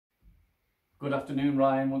Good afternoon,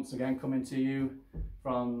 Ryan, once again coming to you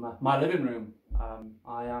from my living room.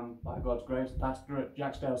 I am, by God's grace, pastor at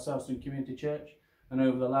Jacksdale Selston Community Church, and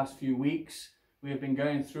over the last few weeks we have been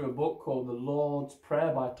going through a book called The Lord's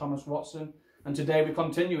Prayer by Thomas Watson, and today we're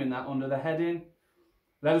continuing that under the heading,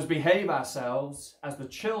 Let us behave ourselves as the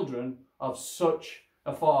children of such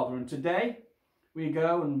a Father. And today we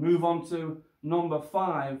go and move on to number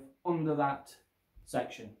 5 under that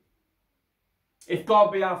section. If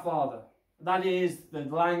God be our Father. That is the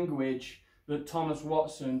language that Thomas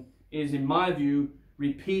Watson is, in my view,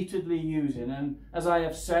 repeatedly using. And as I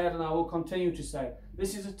have said, and I will continue to say,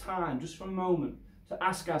 this is a time, just for a moment, to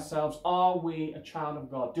ask ourselves, are we a child of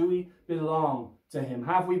God? Do we belong to Him?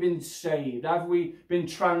 Have we been saved? Have we been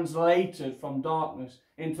translated from darkness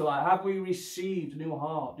into light? Have we received a new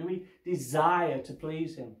heart? Do we desire to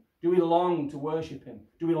please Him? Do we long to worship Him?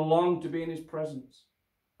 Do we long to be in His presence?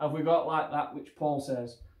 Have we got like that which Paul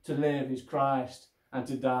says, to live is Christ and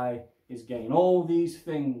to die is gain? All these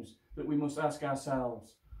things that we must ask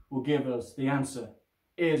ourselves will give us the answer.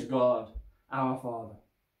 Is God our Father?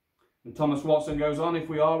 And Thomas Watson goes on, if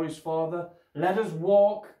we are His Father, let us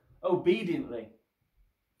walk obediently,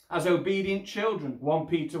 as obedient children. 1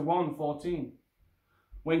 Peter 1:14.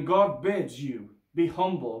 When God bids you be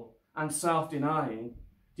humble and self-denying,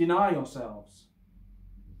 deny yourselves.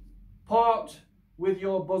 Part with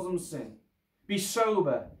your bosom sin. Be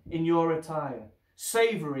sober in your attire,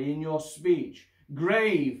 savoury in your speech,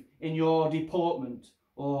 grave in your deportment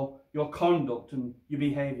or your conduct and your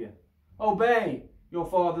behaviour. Obey your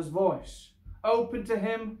Father's voice. Open to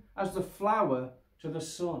Him as the flower to the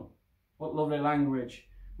sun. What lovely language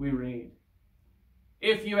we read.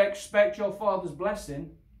 If you expect your Father's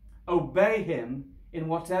blessing, obey Him in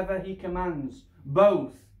whatever He commands,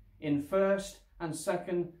 both in first and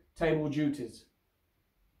second table duties.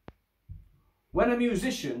 When a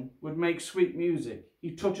musician would make sweet music,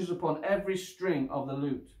 he touches upon every string of the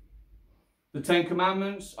lute. The 10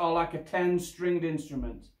 Commandments are like a 10-stringed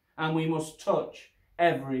instrument, and we must touch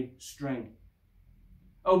every string.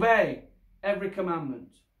 Obey every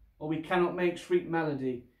commandment, or we cannot make sweet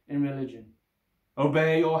melody in religion.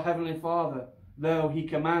 Obey your Heavenly Father, though He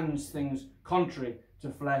commands things contrary to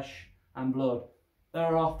flesh and blood. There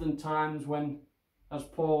are often times when, as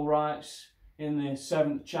Paul writes in the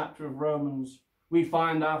 7th chapter of Romans, we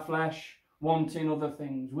find our flesh wanting other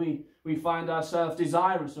things. We find ourselves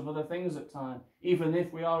desirous of other things at times, even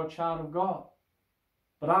if we are a child of God.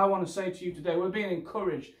 But I want to say to you today, we're being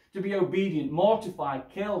encouraged to be obedient, mortify,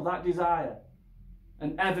 kill that desire,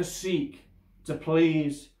 and ever seek to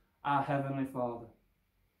please our Heavenly Father.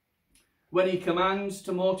 When He commands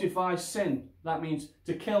to mortify sin, that means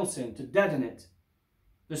to kill sin, to deaden it,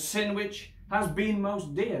 the sin which has been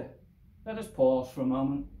most dear. Let us pause for a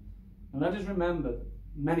moment and let us remember that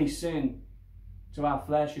many sin to our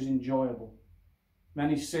flesh is enjoyable.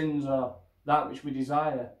 Many sins are that which we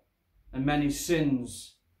desire, and many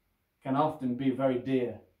sins can often be very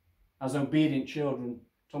dear. As obedient children,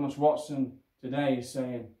 Thomas Watson today is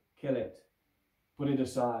saying, kill it, put it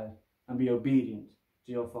aside, and be obedient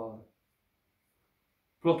to your Father.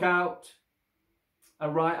 Pluck out a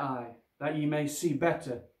right eye, that ye may see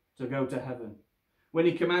better to go to heaven. When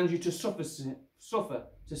He commands you to suffer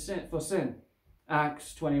for sin,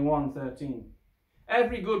 Acts 21:13.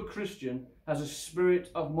 Every good Christian has a spirit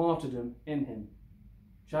of martyrdom in him,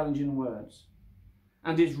 challenging words,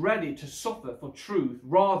 and is ready to suffer for truth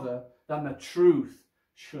rather than the truth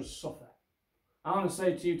should suffer. I want to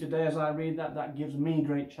say to you today, as I read that, that gives me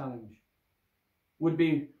great challenge. Would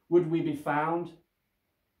we be found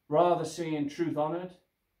rather seeing truth honoured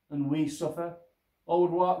and we suffer? Or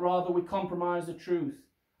would rather we compromise the truth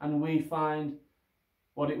and we find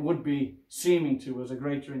what it would be seeming to as a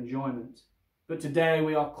greater enjoyment? But today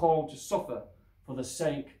we are called to suffer for the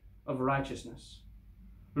sake of righteousness.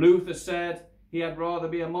 Luther said he had rather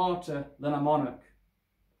be a martyr than a monarch.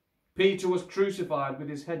 Peter was crucified with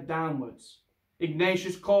his head downwards.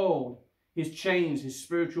 Ignatius called his chains his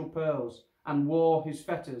spiritual pearls and wore his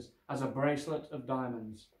fetters as a bracelet of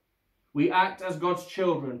diamonds. We act as God's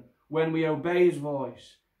children when we obey His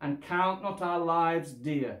voice and count not our lives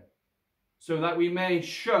dear, so that we may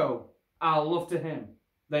show our love to Him.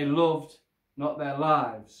 They loved not their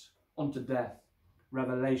lives unto death.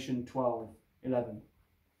 Revelation 12:11.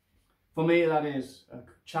 For me, that is a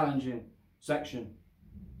challenging section,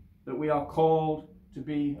 that we are called to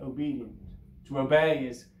be obedient. To obey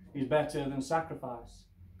is better than sacrifice.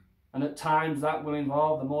 And at times that will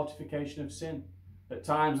involve the mortification of sin. At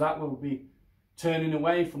times that will be turning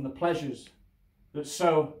away from the pleasures that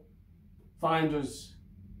so find us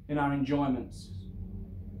in our enjoyments.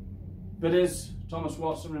 But as Thomas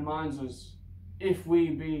Watson reminds us, if we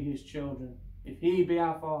be his children, if he be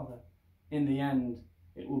our Father, in the end,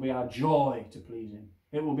 it will be our joy to please him.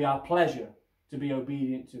 It will be our pleasure to be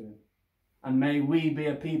obedient to him. And may we be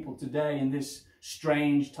a people today in this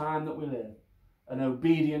strange time that we live, an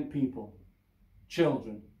obedient people,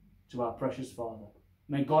 children to our precious Father.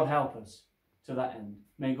 May God help us to that end.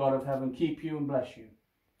 May God of heaven keep you and bless you.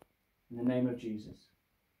 In the name of Jesus.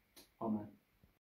 Amen.